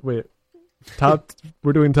 10. Wait.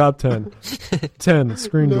 We're doing top 10. 10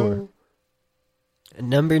 screen door. And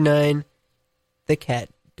number 9, the cat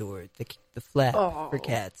door, the flap for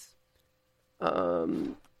cats.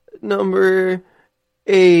 Number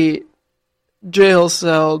 8, jail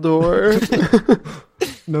cell door.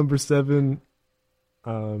 Number 7,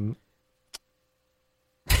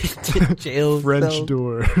 jail French cell.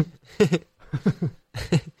 door.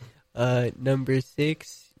 Number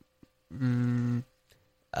 6,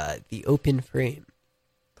 the open frame.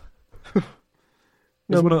 I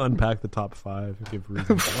just want to unpack the top 5 and give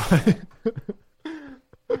reasons why.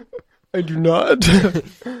 I do not.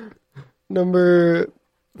 Number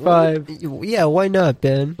 5, Yeah, why not,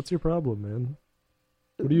 Ben? What's your problem, man?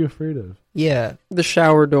 What are you afraid of? Yeah. the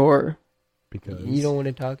shower door. Because You don't want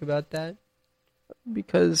to talk about that?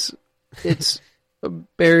 Because it's a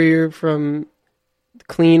barrier from the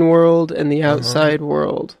clean world and the outside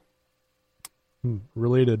world.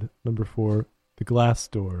 Related, number 4, the glass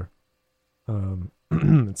door.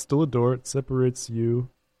 It's still a door. It separates you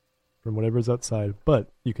from whatever's outside, but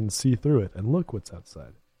you can see through it and look what's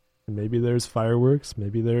outside. And maybe there's fireworks.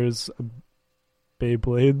 Maybe there's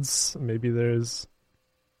Beyblades. Maybe there's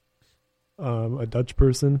a Dutch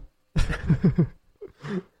person.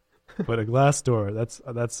 But a glass door.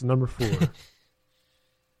 That's number 4.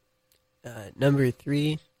 Number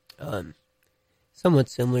 3, somewhat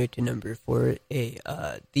similar to number 4,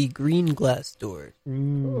 the green glass door.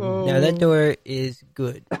 Now that door is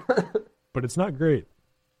good. But it's not great.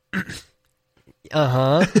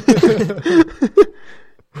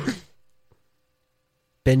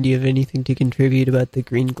 Ben, do you have anything to contribute about the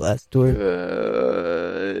green glass door?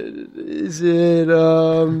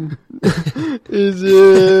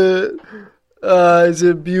 Is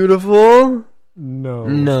it beautiful? No.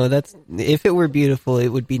 No, if it were beautiful, it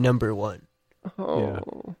would be number 1. Oh.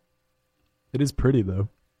 Yeah. It is pretty, though.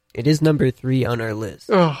 It is number 3 on our list.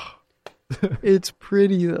 Oh. It's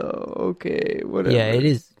pretty though. Okay, whatever. Yeah, it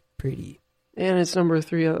is pretty. And it's number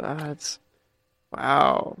 3. It's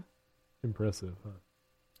wow. Impressive, huh?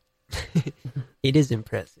 It is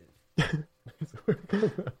impressive.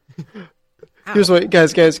 Here's one,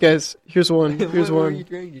 guys. Here's one. Here's What were one. you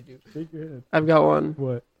trying to do? Shake your head. I've got one.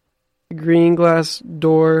 What? Green glass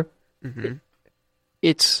door. Mm-hmm.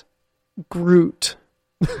 It's Groot.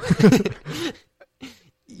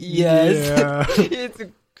 Yes. Yeah. It's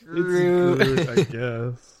Groot. It's Groot, I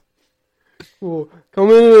guess. Cool.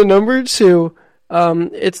 Coming in at number 2.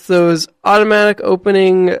 It's those automatic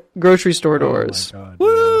opening grocery store doors. Oh my God,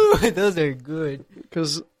 Woo! Those are good.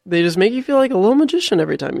 Because they just make you feel like a little magician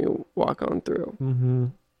every time you walk on through. Mm-hmm.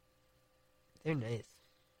 They're nice.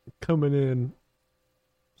 Coming in,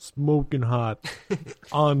 smoking hot,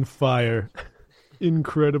 on fire,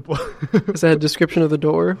 incredible. Is that a description of the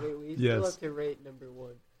door? Wait, we Yes. still have to rate number 1.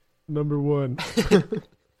 Number 1.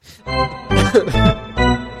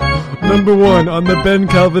 Number 1 on the Ben,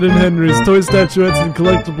 Calvin, and Henry's Toy Statuettes and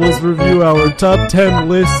Collectibles Review Hour Top 10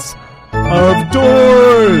 Lists of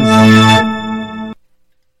Doors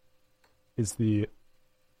is the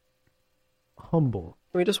humble.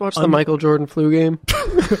 Can we just watch the Michael Jordan flu game?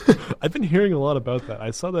 I've been hearing a lot about that.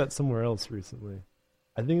 I saw that somewhere else recently.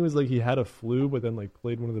 I think it was like he had a flu, but then like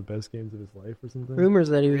played one of the best games of his life or something. Rumors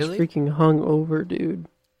that he was Really? freaking hung over, dude.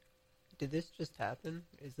 Did this just happen?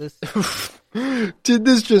 Is this... Did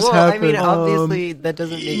this just well, happen? I mean, obviously, that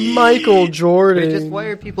doesn't make... Michael Jordan. Wait, just why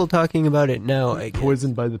are people talking about it now, I guess?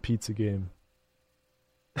 Poisoned by the Pizza Game.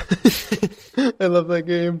 I love that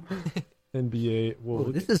game. NBA. Well,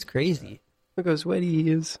 Oh, this is crazy. Look how sweaty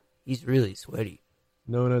he is. He's really sweaty.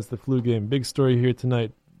 known as the flu game. Big story here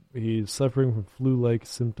tonight. He's suffering from flu-like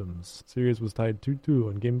symptoms. Series was tied 2-2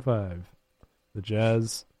 on Game 5. The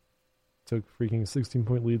Jazz took freaking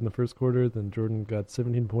 16-point lead in the first quarter. Then Jordan got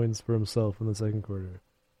 17 points for himself in the second quarter.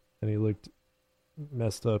 And he looked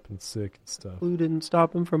messed up and sick and stuff. Flu didn't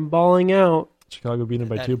stop him from balling out. Chicago beat him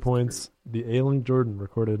by That 2 is points. The ailing Jordan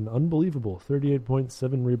recorded an unbelievable 38 points,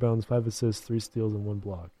 7 rebounds, 5 assists, 3 steals, and 1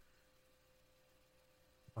 block.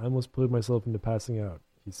 I almost played myself into passing out,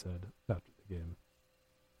 he said after the game.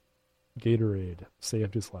 Gatorade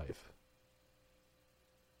saved his life.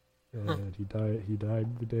 And he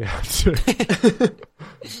died the day after.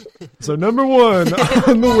 So number 1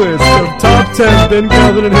 on the list of top 10 Ben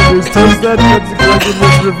Calvin and Henry's Toast That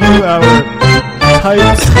Collectibles Review Hour.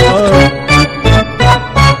 types of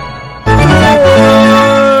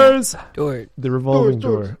doors. The revolving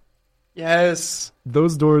door. Yes.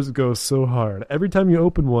 Those doors go so hard. Every time you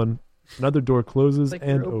open one, another door closes Like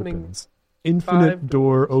and you're opening opens. Infinite 5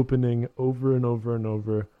 door opening over and over and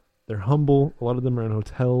over. They're humble. A lot of them are in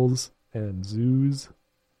hotels and zoos.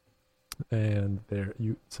 And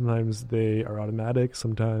sometimes they are automatic,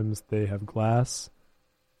 sometimes they have glass.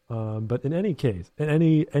 But in any case, in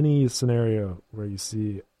any scenario where you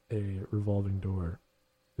see a revolving door,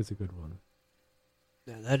 it's a good one.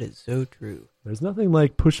 Now that is so true. There's nothing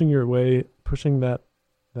like pushing that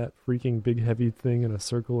freaking big heavy thing in a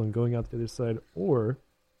circle and going out the other side, or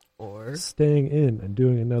staying in and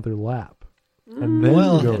doing another lap and then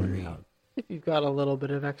Well, going Henry. out. If you've got a little bit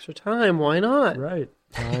of extra time, why not? Right.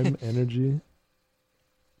 Time, energy.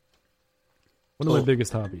 One of my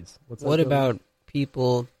biggest hobbies. What's that What called? about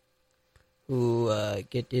people who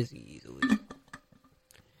get dizzy easily?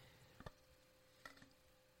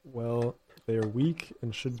 Well, they are weak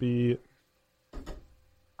and should be...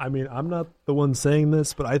 I mean, I'm not the one saying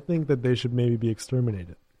this, but I think that they should maybe be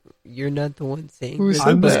exterminated. You're not the one saying Who this. said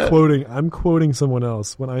I'm just that? I'm quoting someone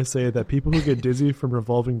else when I say that people who get dizzy from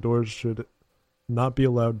revolving doors should not be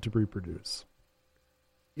allowed to reproduce.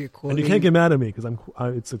 You're And quoting you can't get mad at me because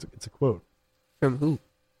it's a quote. from who?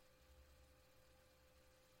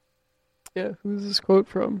 Yeah, who's this quote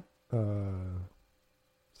from?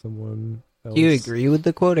 Someone else. Do you agree with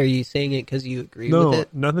the quote? Or are you saying it because you agree No, with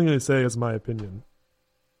it? nothing I say is my opinion.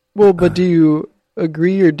 Well, but do you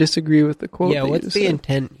agree or disagree with the quote? Yeah, that you what's just the said?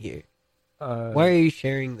 intent here? Why Why are you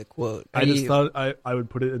sharing the quote? I just thought I would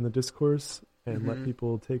put it in the discourse and let Mhm.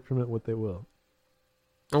 people take from it what they will.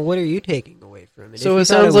 Well, what are you taking away from it? So If you it thought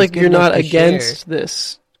sounds was like good you're enough not to share- against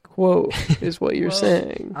this quote, is what you're Well,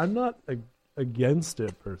 saying. I'm not against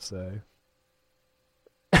it per se.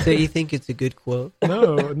 So you think it's a good quote?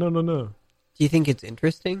 No. Do you think it's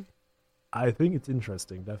interesting? I think it's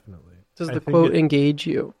interesting, definitely. Does I the think quote it- engage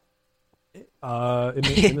you?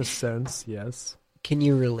 in a sense, yes. Can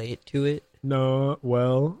you relate to it? No,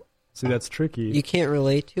 well, see, that's tricky. You can't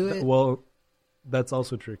relate to it? Well, that's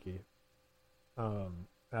also tricky.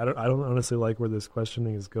 I don't honestly like where this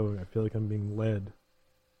questioning is going. I feel like I'm being led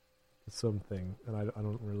to something, and I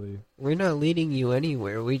don't really... We're not leading you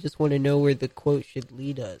anywhere. We just want to know where the quote should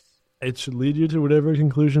lead us. It should lead you to whatever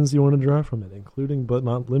conclusions you want to draw from it, including but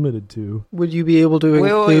not limited to Would you be able to Wait,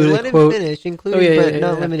 include let a him quote? finish. Including, yeah, but yeah,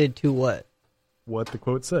 not yeah. limited to what? what the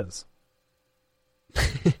quote says,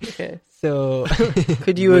 Okay. So,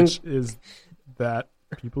 Could you? which is that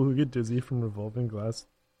people who get dizzy from revolving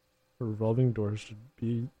doors should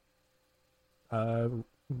be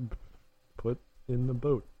put in the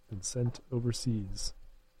boat and sent overseas.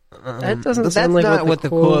 That doesn't but sound that's like not what the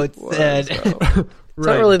quote was, said. though. It's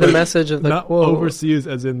not really the but message of the not quote. overseas,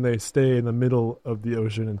 as in they stay in the middle of the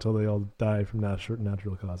ocean until they all die from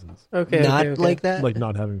natural causes, Okay, not okay. like that? like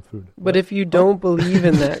not having food. But if you don't believe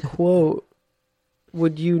in that quote,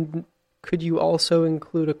 could you also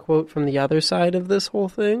include a quote from the other side of this whole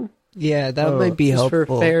thing? Yeah, that Oh, might be Just helpful.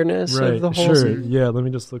 for fairness right, of the whole sure, thing? yeah. Let me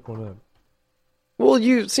just look one up. Well,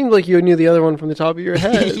 you seemed like you knew the other one from the top of your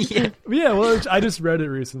head. Yeah. Yeah, well, I just read it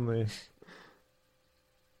recently.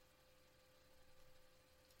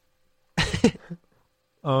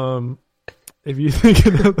 If you think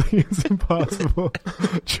nothing is impossible,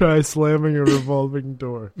 try slamming a revolving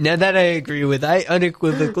door. Now that I agree with, I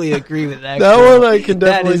unequivocally agree with that. That quote. one I can That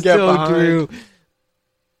definitely is get so behind. true.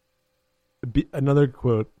 Another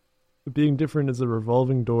quote: "Being different is a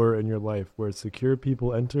revolving door in your life, where secure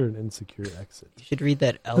people enter and insecure exit." You should read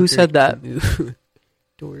that. Who said that? Camus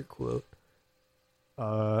door quote.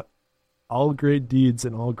 All great deeds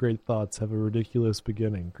and all great thoughts have a ridiculous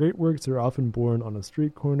beginning. Great works are often born on a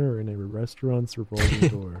street corner or in a restaurant's revolving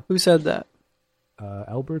door. Who said that?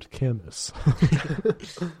 Albert Camus.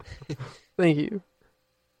 Thank you.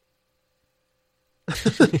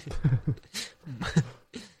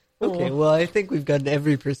 Okay, well, I think we've gotten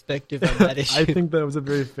every perspective on that issue. I think that was a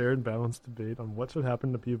very fair and balanced debate on what should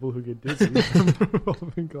happen to people who get dizzy from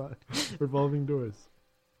revolving doors.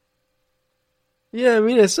 Yeah, I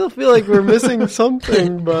mean, I still feel like we're missing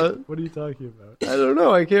something, but What are you talking about? I don't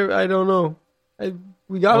know. I don't know.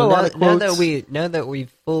 We got Well, a lot of quotes. now that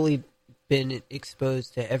we've fully been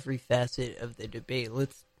exposed to every facet of the debate,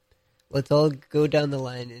 let's all go down the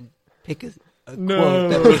line and pick a No.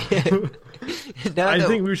 quote that we now I that-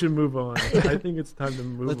 think we should move on. I think it's time to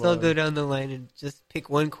move let's on. all go down the line and just pick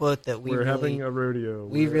one quote that We're having a rodeo.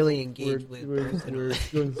 we We're- really engage with We're personally.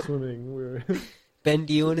 going swimming. We're Ben,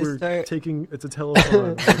 do you want to we're start? taking. It's a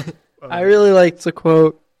telethon. I really liked the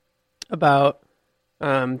quote about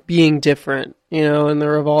being different, and the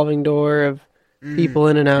revolving door of people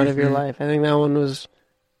in and out of your life. I think that one was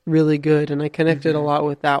really good, and I connected a lot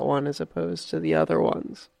with that one as opposed to the other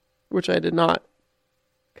ones, which I did not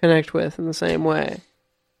connect with in the same way.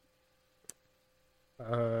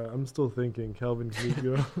 I'm still thinking. Calvin, can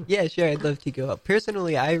you go? Yeah, sure, I'd love to go up.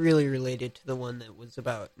 Personally, I really related to the one that was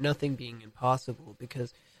about nothing being impossible,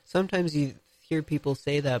 because sometimes you hear people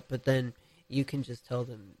say that, but then you can just tell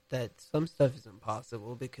them that some stuff is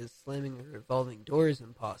impossible because slamming a revolving door is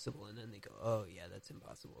impossible, and then they go, oh, yeah, that's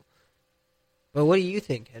impossible. But what do you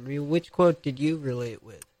think, Henry? Which quote did you relate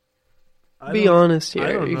with? Be honest here.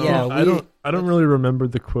 I don't know. Yeah, I don't really remember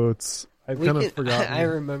the quotes. I've kind of forgotten. I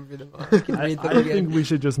remember them all. I can read them I again. think we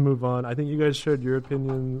should just move on. I think you guys shared your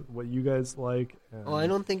opinion, what you guys like. Well, I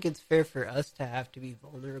don't think it's fair for us to have to be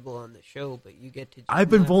vulnerable on the show, but you get to. I've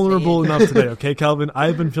been not vulnerable say it. enough today, okay, Calvin?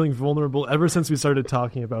 I've been feeling vulnerable ever since we started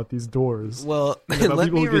talking about these doors. Well, about let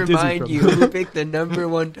people me who get dizzy remind from you them. who picked the number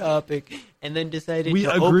one topic and then decided We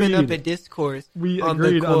to open up agreed. a discourse We on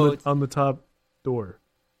agreed the quotes. on the top door.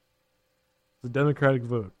 It's a democratic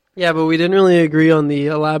vote. Yeah, but we didn't really agree on the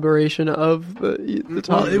elaboration of the Well,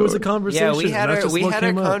 topic. it was a conversation. Yeah, we had That's our just we what had our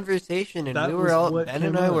came up. conversation, and That we was were all what Ben came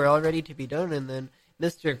and I up. were all ready to be done, and then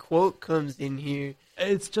Mr. Quote comes in here.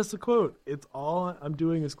 It's just a quote. It's all I'm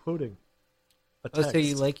doing is quoting. A Oh, text. so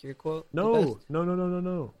you like your quote? the No, best?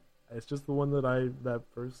 no. It's just the one that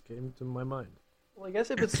first came to my mind. Well, I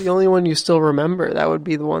guess if it's the only one you still remember, that would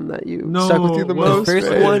be the one that you No, stuck with you the well, most. The first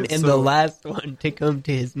right? one and So- the last one to come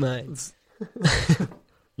to his mind.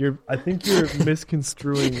 I think you're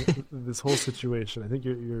misconstruing this whole situation. I think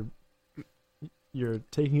you're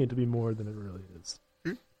taking it to be more than it really is.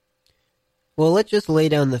 Well, let's just lay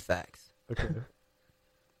down the facts. Okay.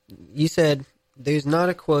 You said there's not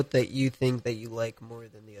a quote that you think that you like more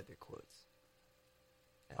than the other quotes.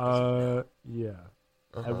 Yeah.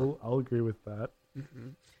 Uh-huh. I'll agree with that.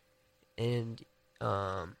 And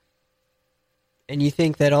you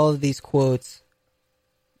think that all of these quotes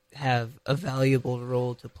have a valuable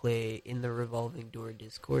role to play in the revolving door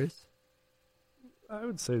discourse. I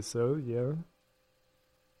would say so, yeah.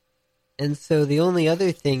 And so the only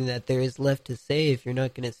other thing that there is left to say, if you're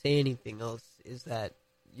not going to say anything else, is that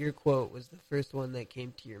your quote was the first one that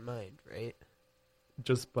came to your mind, right?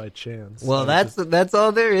 Just by chance. Well, that's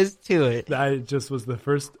all there is to it. I just was the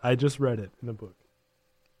first. I just read it in a book.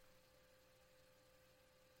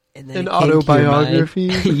 And then An it came to your autobiography?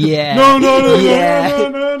 mind. Yeah. No, Yeah.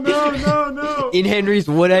 no. In Henry's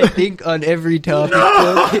What I Think on Every Topic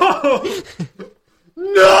book.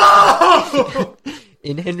 No!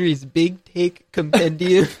 In Henry's Big Take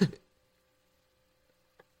Compendium.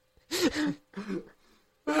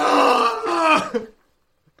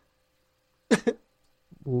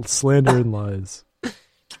 Slander and lies.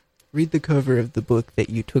 Read the cover of the book that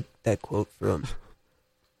you took that quote from.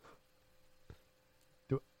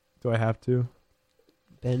 Do I have to?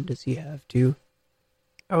 Ben, does he have to?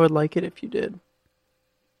 I would like it if you did.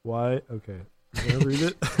 Why? Okay. I'm gonna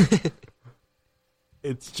read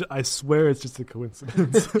it. I swear it's just a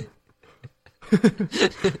coincidence.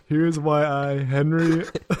 Here's why I, Henry,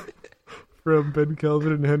 from Ben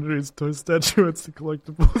Kelvin and Henry's Toy Statuettes to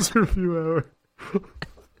Collectibles Review Hour,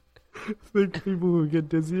 think people who get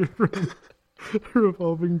dizzy from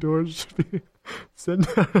revolving doors should be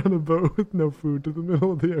sent out on a boat with no food to the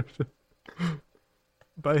middle of the ocean.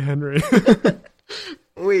 By Henry.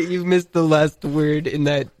 Wait, you've missed the last word in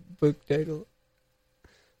that book title.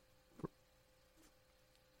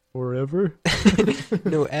 Forever?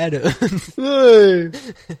 No, Adam. Hey!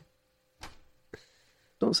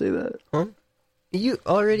 Don't say that. Huh? You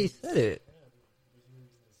already said it.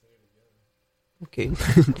 Okay,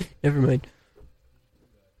 never mind.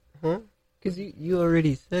 Huh? Because you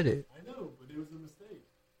already said it. I know, but it was a mistake.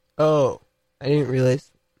 Oh, I didn't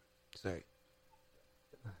realize. Sorry.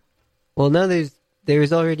 Well, now there's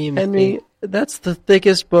already a mistake. Henry, that's the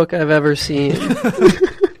thickest book I've ever seen.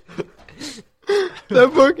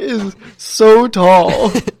 That book is so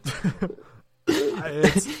tall.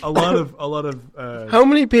 It's a lot of How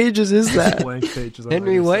many pages is that? blank pages. On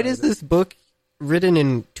Henry, either why side. does this book written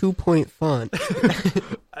in 2-point font?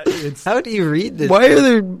 It's How do you read this? Why are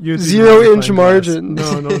there using 0-inch magnifying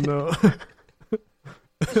margins? glass. No.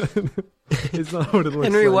 It's not what it looks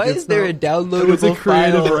Henry, like. why It's is there not- a downloadable It was a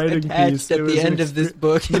creative file writing attached piece. at It was the an end of this exper-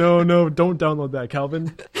 book? No, don't download that,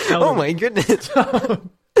 Calvin. Oh my goodness.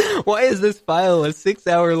 Why is this file a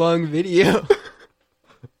 6-hour-long video?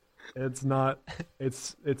 It's not.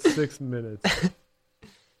 It's 6 minutes.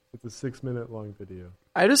 It's a 6-minute long video.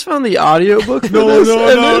 I just found the audiobook for No, this, no,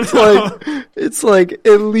 and no, it's no. it's like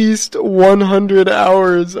at least 100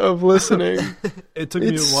 hours of listening. It took me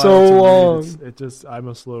a It's while so to long. read. It just, I'm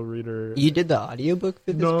a slow reader. You did the audiobook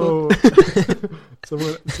for this No. book?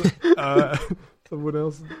 Someone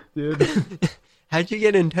else did. How'd you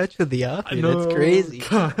get in touch with the author? No. That's crazy.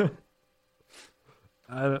 Can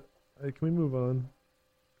we move on?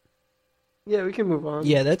 Yeah, we can move on.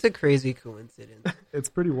 Yeah, that's a crazy coincidence. It's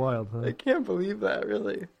pretty wild, huh? I can't believe that,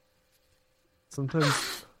 really.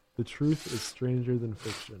 Sometimes the truth is stranger than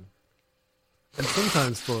fiction. And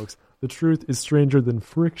sometimes, folks, the truth is stranger than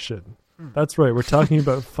friction. That's right, we're talking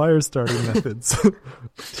about fire starting methods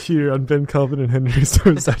here on Ben Calvin and Henry's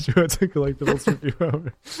Statuettes and Collectibles Review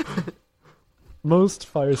Hour. Most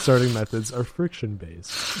fire starting methods are friction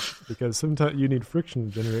based because sometimes you need friction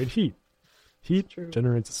to generate heat. Heat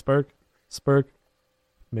generates a spark. Spark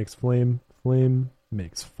makes flame. Flame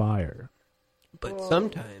makes fire. But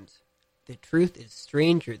sometimes the truth is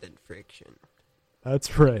stranger than friction.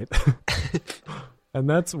 That's right. And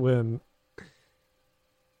that's when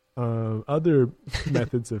other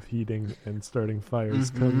methods of heating and starting fires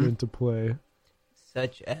come into play.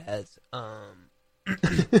 Such as,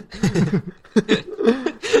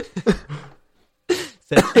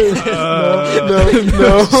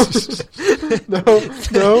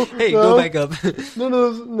 No. Hey, go back up. None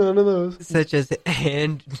of those. Such as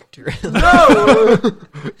hand drill. No!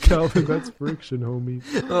 Calvin, that's friction, homie.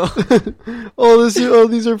 Oh,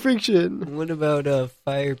 these are friction. What about a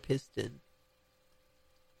fire piston?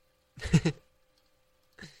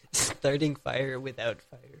 Starting fire without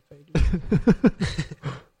firefighting.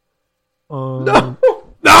 No!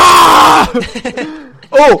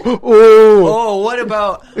 Oh, what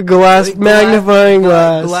about Glass magnifying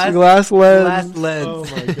glass lens. glass lens? Oh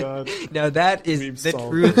my god. Now that is We've the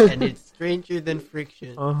solved truth, it. and it's stranger than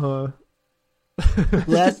friction. Uh-huh.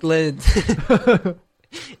 Glass lens.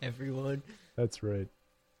 Everyone. That's right.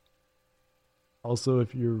 Also,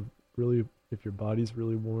 if your body's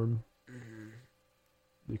really warm,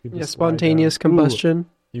 you can just lie Spontaneous down. Ooh, combustion.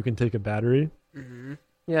 you can take a battery. Mm-hmm.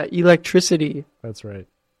 Yeah, electricity. That's right.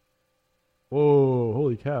 Whoa,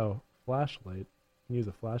 holy cow. Flashlight. Can you use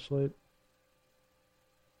a flashlight?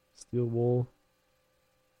 Steel wool.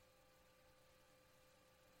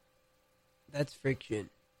 That's friction.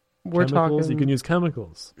 We're Chemicals. talking. You can use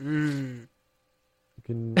chemicals. Mm. You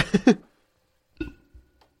can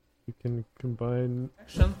you can combine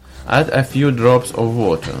Add a few drops of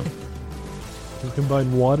water.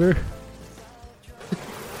 water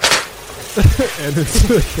and it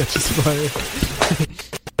catches fire.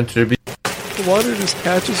 Contribute The water just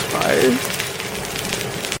catches fire.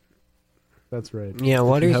 That's right. Yeah, If you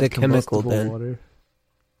water's have a chemical combustible then. Water.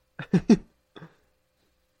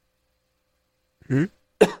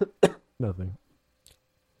 Nothing.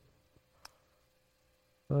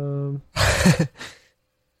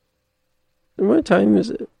 And what time is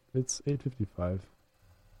it? It's 8:55.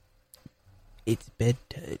 It's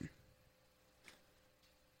bedtime.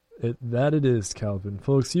 It is, Calvin.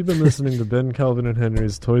 Folks, you've been listening to Ben Calvin and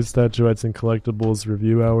Henry's Toys, Statuettes, and Collectibles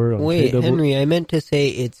Review Hour on Wait, KW. Henry, I meant to say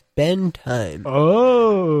it's Ben time.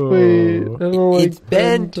 Oh! Wait, I don't like It's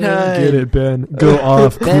Ben time. Get it, Ben. Go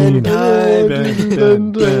off Ben clean.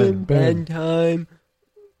 time. Ben. time.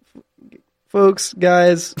 Folks,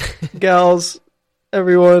 guys, gals,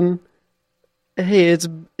 everyone. Hey,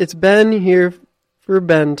 it's Ben here for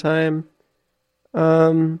Ben time.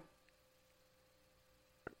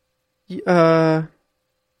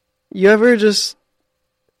 You ever just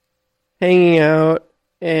hanging out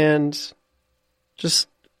and just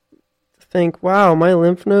think, wow, my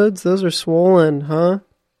lymph nodes, those are swollen, huh?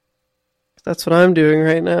 That's what I'm doing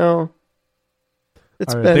right now.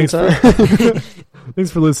 It's All right, Ben time.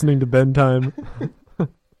 Thanks for listening to Ben Time.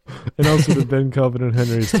 And also to Ben Calvin and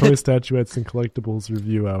Henry's Toy, Statuettes, and Collectibles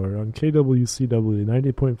Review Hour on KWCW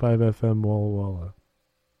 90.5 FM Walla Walla.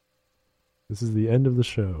 This is the end of the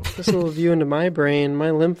show. This little view into my brain,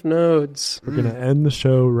 my lymph nodes. We're going to end the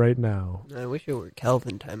show right now. I wish it were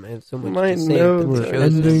Calvin time. I have so much My to say. notes but the We're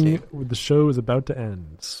show's ending. ending. The show is about to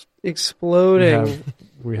end. Exploding.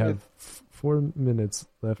 We have 4 minutes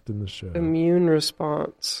left in the show. Immune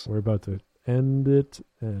response. We're about to end it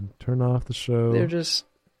and turn off the show. They're just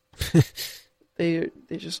they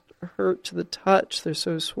just hurt to the touch. They're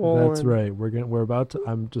so swollen. That's right. We're about to.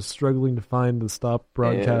 I'm just struggling to find the stop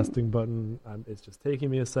broadcasting button. It's just taking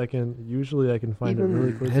me a second. Usually I can find it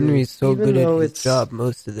really quickly. Henry's so Even good at though his it's- job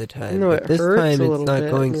most of the time. even though But it this hurts time a it's little not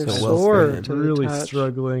bit going and so you're well sore for I'm him. to the really touch.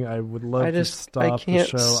 struggling. I would love I to just- I stop the can't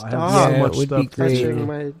show. I stop. have so Yeah, it much would stuff be to great. do. Touching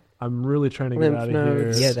my I'm really trying to get lymph out of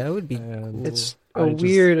nodes. here. Yeah, that would be And cool. it's a I just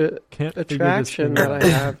weird can't figure this attraction thing that out. I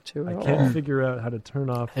have to I it all. can't figure out how to turn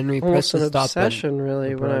off Henry, press Almost the an stop button. obsession, really.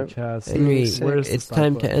 the When I broadcast. Henry, sick. Where's the it's stop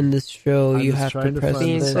time to button? end this show. I'm You just have trying to press find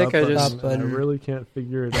Being the the sick, stop I button, just- and button. I really can't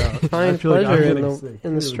figure it out. I find feel like I'm pleasure in getting the sick.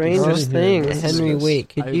 in the Dude, strangest just sitting here. things. Henry,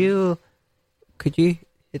 wait. I- Could you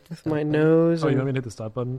hit the With stop my button? nose Oh, you and want me to hit the stop button?